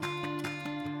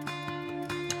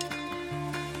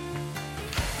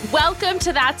Welcome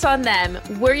to That's on Them.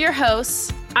 We're your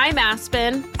hosts. I'm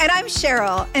Aspen. And I'm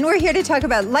Cheryl. And we're here to talk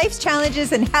about life's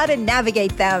challenges and how to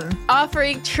navigate them.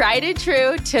 Offering tried and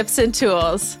true tips and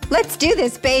tools. Let's do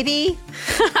this, baby.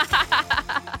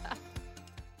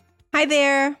 Hi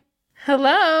there.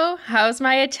 Hello. How's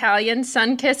my Italian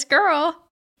sun-kissed girl?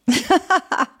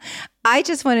 I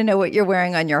just want to know what you're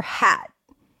wearing on your hat.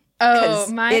 Oh,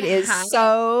 my It is hat.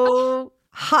 so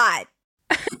hot.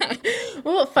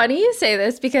 Well, funny you say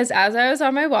this because as I was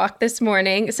on my walk this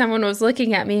morning, someone was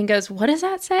looking at me and goes, "What does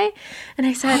that say?" And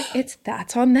I said, "It's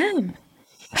That's on Them."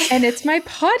 And it's my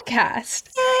podcast.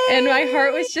 Yay. And my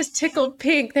heart was just tickled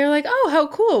pink. They're like, "Oh, how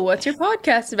cool. What's your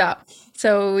podcast about?"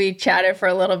 So we chatted for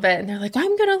a little bit and they're like,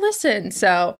 "I'm going to listen."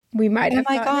 So we might have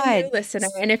gotten a new listener.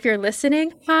 And if you're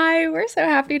listening, hi, we're so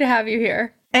happy to have you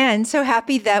here. And so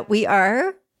happy that we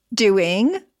are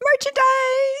doing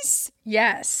merchandise.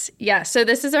 Yes. Yeah. So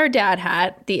this is our dad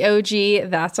hat, the OG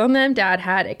That's on Them dad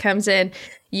hat. It comes in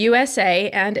USA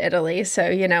and Italy. So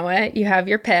you know what? You have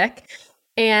your pick.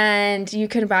 And you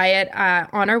can buy it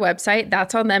on our website,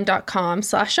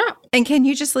 that'sonThem.com/shop. And can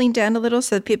you just lean down a little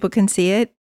so that people can see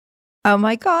it? Oh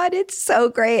my God, it's so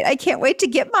great. I can't wait to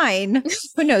get mine.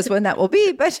 Who knows when that will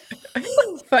be, but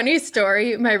Funny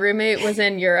story. My roommate was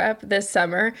in Europe this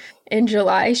summer in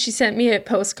July. She sent me a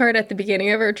postcard at the beginning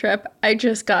of her trip. I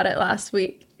just got it last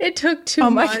week. It took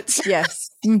 2 months. Yes.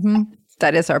 Mm-hmm.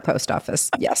 That is our post office.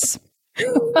 Yes.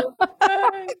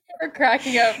 We're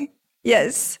cracking up.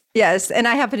 Yes. Yes. And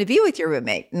I happen to be with your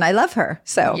roommate and I love her.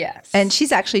 So, yes. And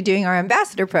she's actually doing our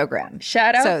ambassador program.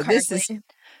 Shout out, so Carly. This is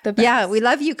the best. Yeah, we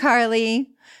love you, Carly.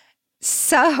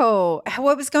 So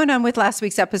what was going on with last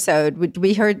week's episode?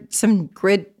 We heard some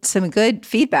good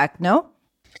feedback, no?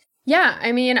 Yeah.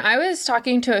 I mean, I was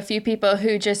talking to a few people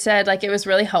who just said like it was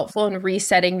really helpful in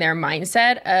resetting their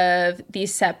mindset of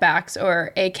these setbacks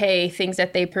or AKA things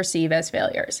that they perceive as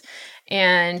failures.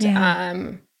 And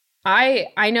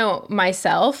I know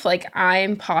myself, like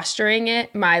I'm posturing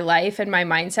it, my life and my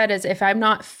mindset as if I'm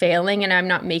not failing and I'm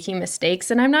not making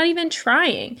mistakes and I'm not even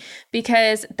trying,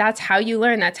 because that's how you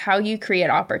learn. That's how you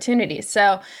create opportunities.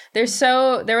 So there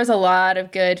was a lot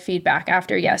of good feedback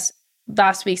after,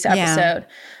 last week's episode.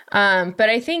 But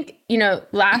I think,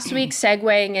 last week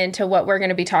segueing into what we're going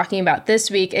to be talking about this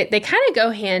week, they kind of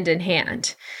go hand in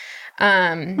hand.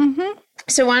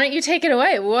 So why don't you take it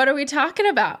away? What are we talking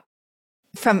about?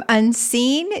 From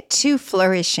unseen to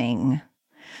flourishing.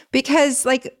 Because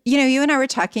you and I were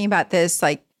talking about this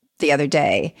like the other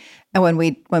day. And when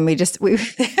we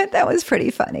that was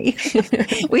pretty funny.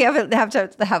 We have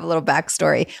to have a little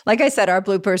backstory. Like I said, our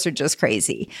bloopers are just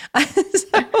crazy.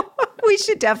 So we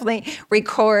should definitely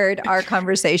record our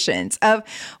conversations of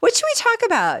what should we talk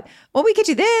about? Well, we could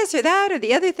do this or that or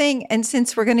the other thing. And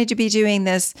since we're going to be doing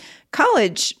this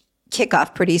college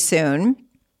kickoff pretty soon,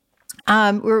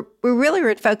 we're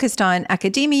really focused on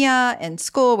academia and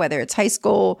school, whether it's high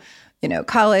school,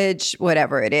 college,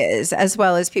 whatever it is, as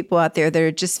well as people out there that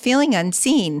are just feeling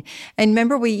unseen. And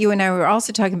remember, you and I were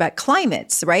also talking about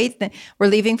climates, right? We're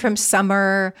leaving from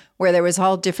summer where there was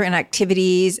all different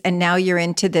activities, and now you're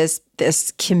into this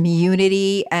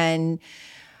community, and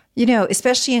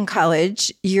especially in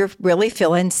college, you really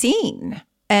feel unseen,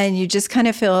 and you just kind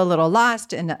of feel a little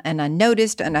lost and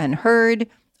unnoticed and unheard.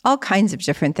 All kinds of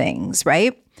different things,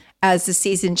 right? As the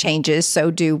season changes, so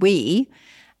do we.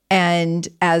 And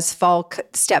as fall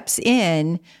steps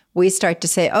in, we start to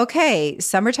say, okay,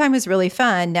 summertime was really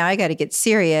fun. Now I got to get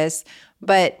serious.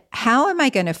 But how am I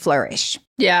going to flourish?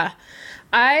 Yeah.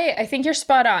 I think you're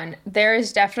spot on. There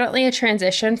is definitely a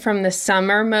transition from the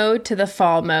summer mode to the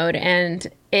fall mode. And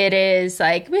it is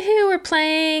like, woohoo, we're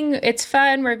playing. It's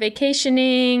fun. We're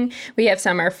vacationing. We have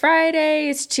summer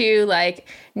Fridays to like,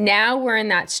 now we're in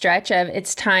that stretch of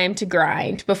it's time to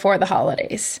grind before the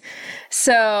holidays.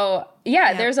 So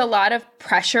there's a lot of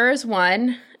pressures.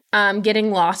 One,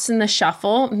 getting lost in the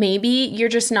shuffle. Maybe you're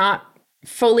just not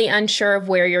fully unsure of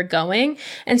where you're going.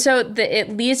 And so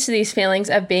it leads to these feelings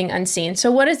of being unseen.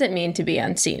 So what does it mean to be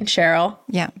unseen, Cheryl?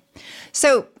 Yeah.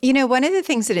 So, one of the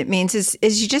things that it means is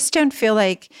you just don't feel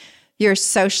like you're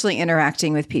socially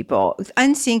interacting with people.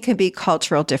 Unseen can be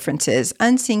cultural differences.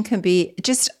 Unseen can be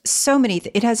just so many.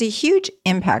 It has a huge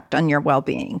impact on your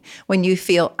well-being when you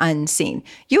feel unseen.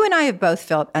 You and I have both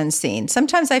felt unseen.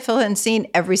 Sometimes I feel unseen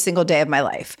every single day of my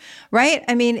life, right?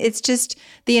 I mean, it's just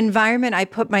the environment I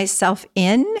put myself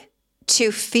in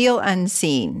to feel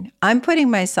unseen. I'm putting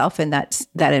myself in that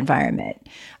environment.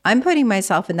 I'm putting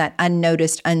myself in that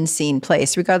unnoticed, unseen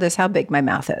place, regardless how big my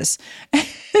mouth is.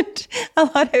 And a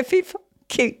lot of people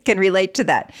can relate to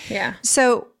that. Yeah.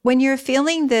 So when you're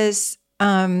feeling this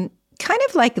kind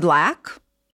of like lack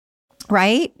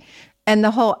right? And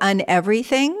the whole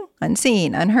everything,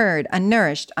 unseen, unheard,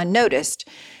 unnourished, unnoticed.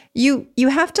 You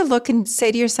have to look and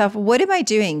say to yourself, what am I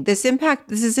doing? This is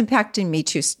impacting me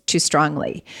too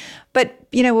strongly. But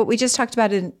what we just talked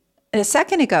about a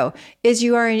second ago is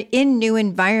you are in new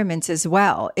environments as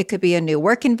well. It could be a new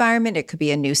work environment. It could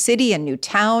be a new city, a new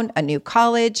town, a new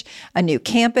college, a new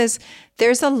campus.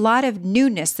 There's a lot of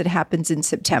newness that happens in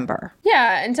September.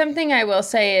 Yeah. And something I will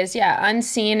say is,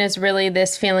 unseen is really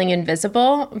this feeling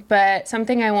invisible. But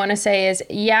something I want to say is,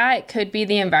 it could be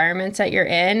the environments that you're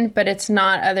in, but it's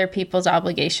not other people's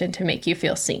obligation to make you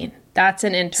feel seen. That's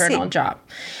an internal job.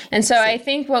 And so I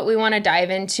think what we want to dive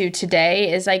into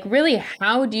today is like, really,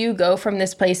 how do you go from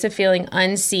this place of feeling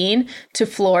unseen to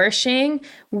flourishing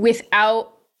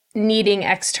without needing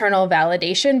external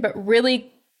validation, but really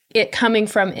it coming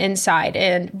from inside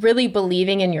and really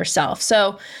believing in yourself.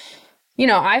 So,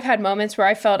 I've had moments where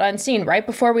I felt unseen. Right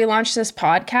before we launched this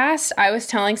podcast, I was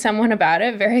telling someone about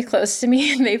it very close to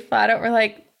me, and they flat out were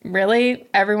like, really?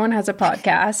 Everyone has a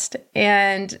podcast.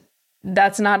 And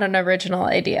that's not an original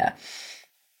idea.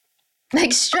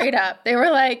 Like straight up. They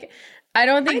were like, I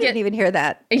didn't even hear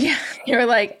that. Yeah. They were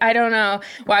like, I don't know.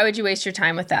 Why would you waste your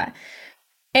time with that?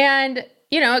 And,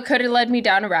 it could have led me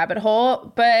down a rabbit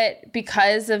hole, but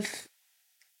because of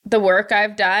the work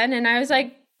I've done, and I was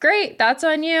like, great, that's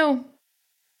on you.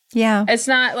 Yeah. It's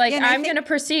not like I'm going to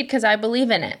proceed because I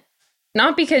believe in it.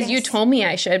 Not because you told me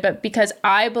I should, but because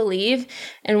I believe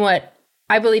in what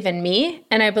I believe in me,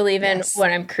 and I believe in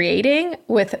what I'm creating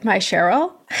with my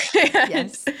Cheryl.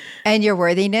 Yes. And your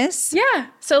worthiness. Yeah.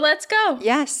 So let's go.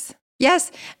 Yes. Yes.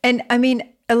 And I mean,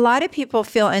 a lot of people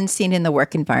feel unseen in the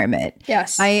work environment.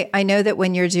 Yes. I know that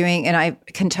when you're doing, and I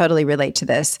can totally relate to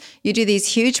this, you do these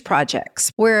huge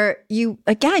projects where you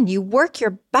work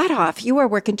your butt off. You are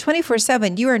working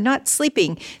 24/7. You are not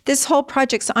sleeping. This whole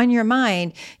project's on your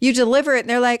mind. You deliver it and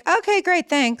they're like, okay, great.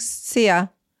 Thanks. See ya.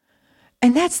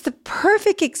 And that's the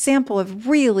perfect example of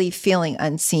really feeling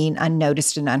unseen,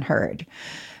 unnoticed, and unheard.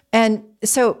 And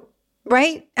so,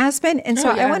 right, Aspen? And so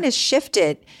I want to shift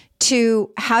it to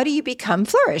how do you become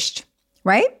flourished,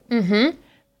 right? Mm-hmm.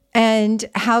 And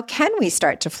how can we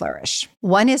start to flourish?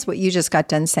 One is what you just got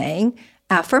done saying,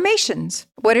 affirmations.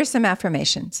 What are some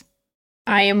affirmations?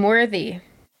 I am worthy.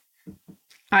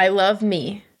 I love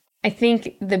me. I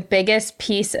think the biggest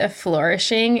piece of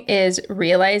flourishing is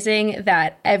realizing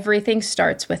that everything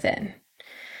starts within.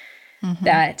 Mm-hmm.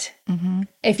 That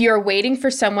if you're waiting for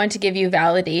someone to give you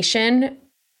validation,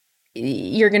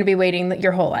 you're going to be waiting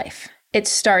your whole life. It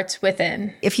starts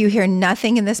within. If you hear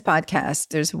nothing in this podcast,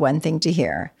 there's one thing to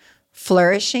hear.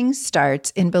 Flourishing starts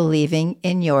in believing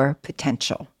in your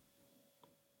potential.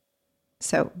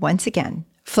 So once again,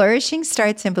 flourishing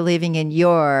starts in believing in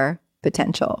your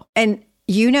potential. And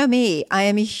you know me, I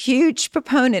am a huge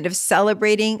proponent of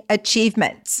celebrating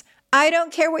achievements. I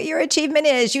don't care what your achievement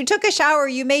is. You took a shower,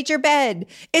 you made your bed.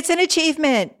 It's an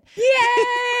achievement.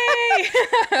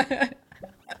 Yay!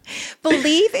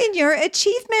 Believe in your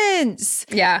achievements.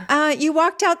 Yeah. You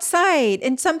walked outside,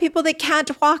 and some people that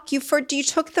can't walk, you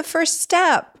took the first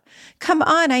step. Come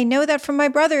on, I know that from my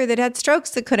brother that had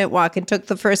strokes that couldn't walk and took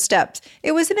the first steps.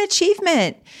 It was an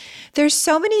achievement. There's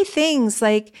so many things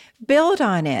like build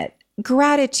on it.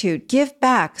 Gratitude, give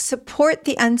back, support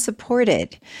the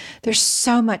unsupported. There's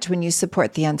so much when you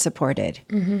support the unsupported,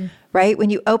 right? When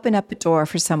you open up a door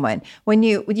for someone, when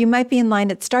you might be in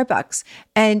line at Starbucks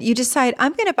and you decide,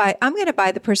 I'm going to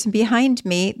buy the person behind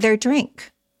me their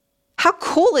drink. How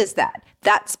cool is that?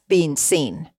 That's being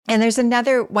seen. And there's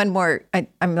one more,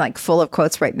 I'm like full of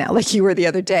quotes right now, like you were the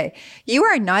other day. You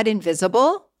are not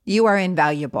invisible. You are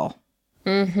invaluable.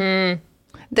 Mm-hmm.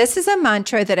 This is a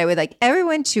mantra that I would like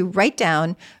everyone to write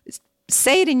down,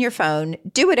 say it in your phone,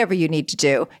 do whatever you need to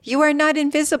do. You are not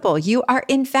invisible. You are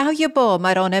invaluable,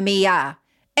 Madonna Mia.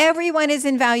 Everyone is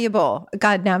invaluable.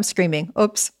 God, now I'm screaming.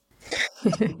 Oops.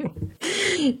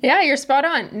 Yeah, you're spot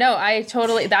on. No,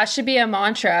 that should be a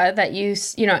mantra that you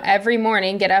every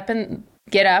morning get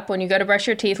up when you go to brush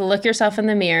your teeth, look yourself in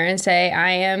the mirror and say,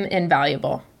 I am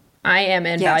invaluable. I am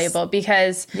invaluable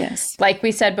because like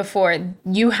we said before,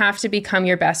 you have to become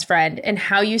your best friend. And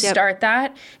how you start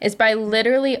that is by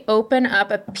literally open up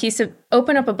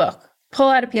a book, pull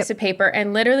out a piece of paper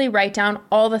and literally write down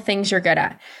all the things you're good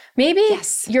at. Maybe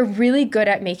you're really good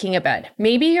at making a bed.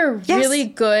 Maybe you're really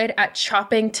good at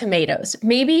chopping tomatoes.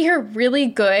 Maybe you're really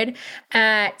good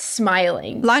at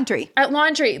smiling.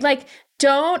 Laundry. Like,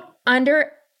 don't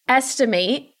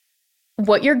underestimate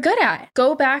what you're good at.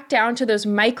 Go back down to those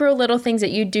micro little things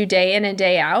that you do day in and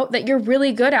day out that you're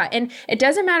really good at. And it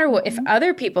doesn't matter if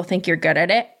other people think you're good at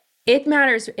it. It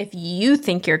matters if you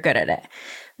think you're good at it.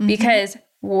 Because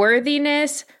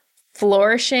Worthiness,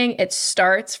 flourishing, it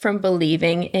starts from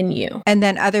believing in you. And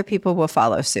then other people will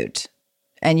follow suit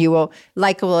and will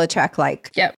attract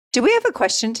like. Yep. Do we have a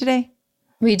question today?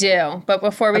 We do. But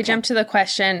before we jump to the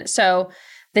question, so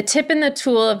the tip and the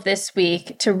tool of this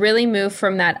week to really move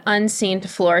from that unseen to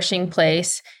flourishing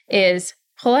place is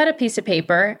pull out a piece of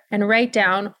paper and write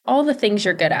down all the things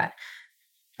you're good at.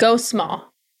 Go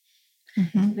small.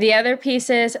 Mm-hmm. The other piece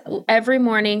is every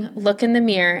morning, look in the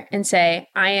mirror and say,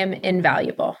 I am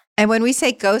invaluable. And when we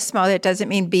say go small, it doesn't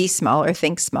mean be small or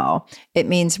think small. It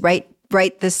means write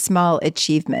the small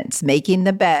achievements, making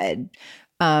the bed,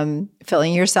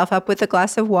 filling yourself up with a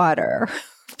glass of water,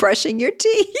 brushing your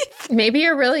teeth. Maybe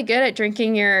you're really good at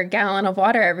drinking your gallon of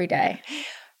water every day.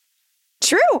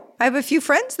 True. I have a few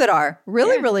friends that are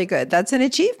really good. That's an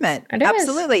achievement. It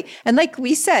Absolutely. is. And like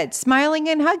we said, smiling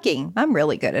and hugging. I'm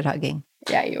really good at hugging.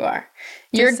 Yeah, you are.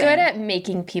 You're good at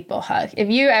making people hug. If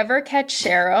you ever catch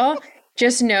Cheryl,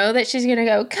 just know that she's going to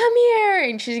go, come here.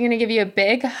 And she's going to give you a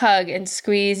big hug and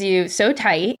squeeze you so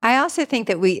tight. I also think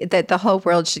that the whole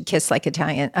world should kiss like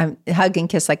Italian, hug and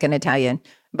kiss like an Italian,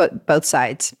 but both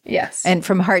sides. Yes. And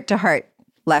from heart to heart,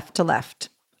 left to left.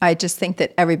 I just think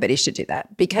that everybody should do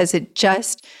that because it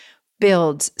just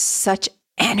builds such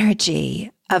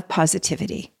energy of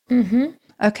positivity. Mm-hmm.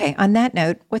 Okay. On that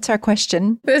note, what's our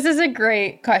question? This is a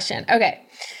great question. Okay.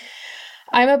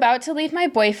 I'm about to leave my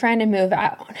boyfriend and move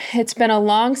out. It's been a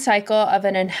long cycle of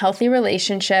an unhealthy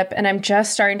relationship, and I'm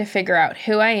just starting to figure out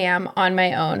who I am on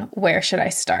my own. Where should I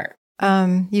start?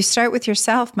 You start with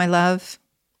yourself, my love.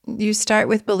 You start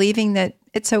with believing that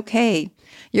it's okay.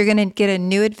 You're going to get a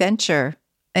new adventure.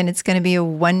 And it's going to be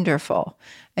wonderful.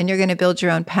 And you're going to build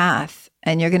your own path.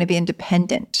 And you're going to be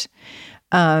independent.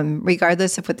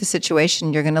 Regardless of what the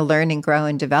situation, you're going to learn and grow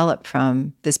and develop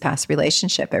from this past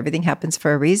relationship. Everything happens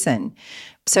for a reason.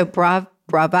 So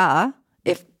brava,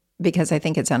 because I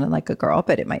think it sounded like a girl,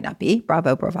 but it might not be.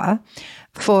 Brava,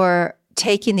 for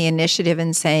taking the initiative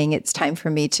and saying it's time for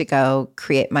me to go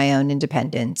create my own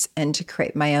independence and to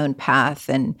create my own path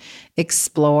and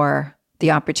explore the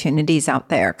opportunities out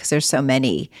there, because there's so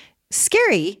many.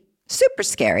 Scary, super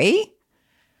scary,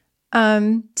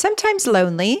 sometimes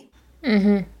lonely,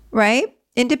 right?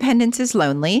 Independence is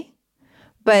lonely,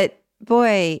 but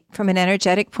boy, from an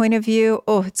energetic point of view,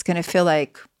 it's going to feel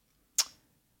like,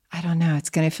 I don't know,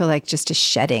 it's going to feel like just a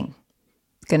shedding.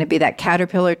 It's going to be that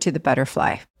caterpillar to the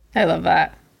butterfly. I love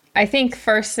that. I think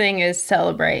first thing is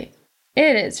celebrate.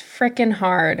 It is freaking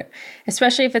hard,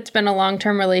 especially if it's been a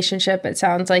long-term relationship. It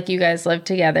sounds like you guys live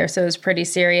together, so it's pretty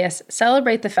serious.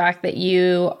 Celebrate the fact that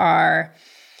you are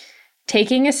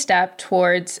taking a step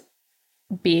towards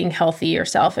being healthy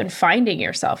yourself and finding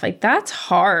yourself. Like, that's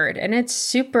hard, and it's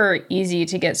super easy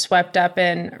to get swept up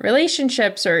in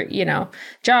relationships or,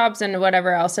 jobs and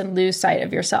whatever else and lose sight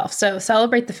of yourself. So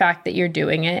celebrate the fact that you're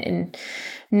doing it and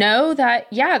know that,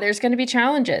 there's going to be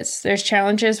challenges. There's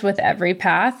challenges with every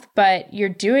path, but you're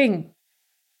doing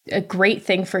a great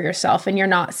thing for yourself and you're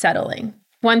not settling.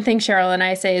 One thing Cheryl and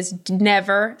I say is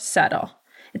never settle.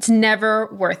 It's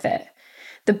never worth it.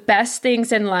 The best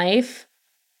things in life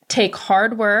take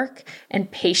hard work and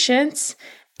patience.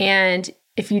 And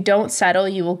if you don't settle,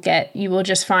 you will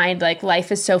just find like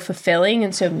life is so fulfilling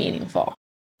and so meaningful.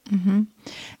 Mm-hmm.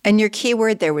 And your key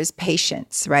word there was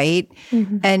patience, right?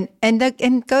 Mm-hmm.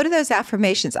 And go to those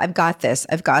affirmations. I've got this.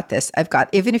 I've got this.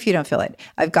 Even if you don't feel it,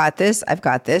 I've got this. I've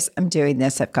got this. I'm doing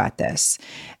this. I've got this.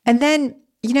 And then,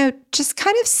 just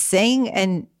kind of sing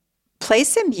and play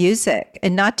some music,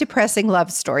 and not depressing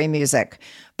love story music,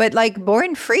 but like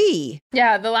Born Free.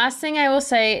 Yeah. The last thing I will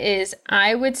say is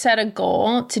I would set a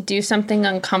goal to do something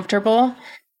uncomfortable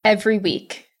every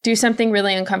week. Do something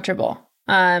really uncomfortable.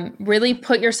 Really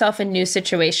put yourself in new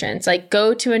situations, like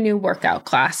go to a new workout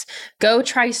class, go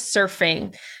try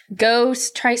surfing, go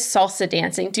try salsa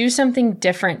dancing, do something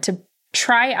different to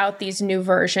try out these new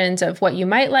versions of what you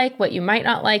might like, what you might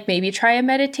not like. Maybe try a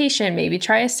meditation, maybe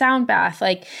try a sound bath,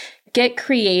 like get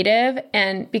creative.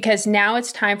 And because now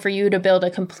it's time for you to build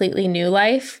a completely new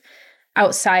life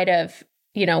outside of,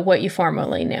 what you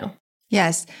formerly knew.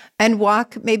 Yes. And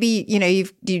walk, maybe, you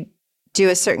do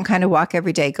a certain kind of walk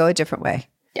every day, go a different way.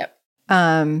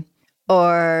 Yep.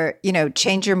 Or,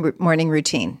 change your morning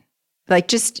routine. Like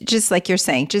just like you're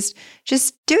saying, just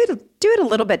do it a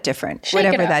little bit different,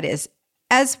 whatever that is.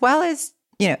 As well as,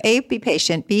 A, be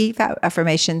patient, B,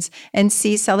 affirmations, and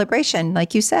C, celebration,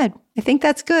 like you said. I think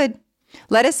that's good.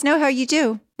 Let us know how you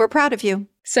do. We're proud of you.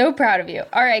 So proud of you.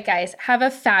 All right, guys, have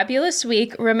a fabulous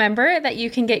week. Remember that you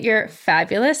can get your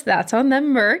fabulous That's on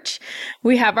Them merch.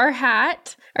 We have our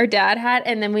hat. our dad hat.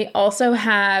 And then we also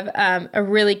have a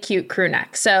really cute crew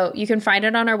neck. So you can find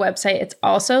it on our website. It's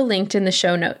also linked in the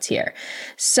show notes here.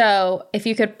 So if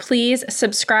you could please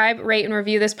subscribe, rate, and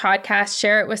review this podcast,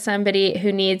 share it with somebody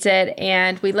who needs it.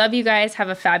 And we love you guys. Have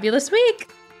a fabulous week.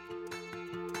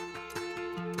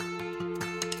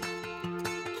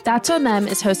 That's On Them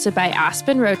is hosted by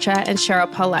Aspen Rocha and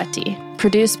Cheryl Pauletti,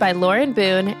 produced by Lauren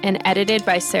Boone, and edited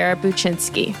by Sarah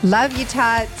Buczynski. Love you,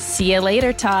 Tots. See you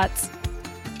later, Tots.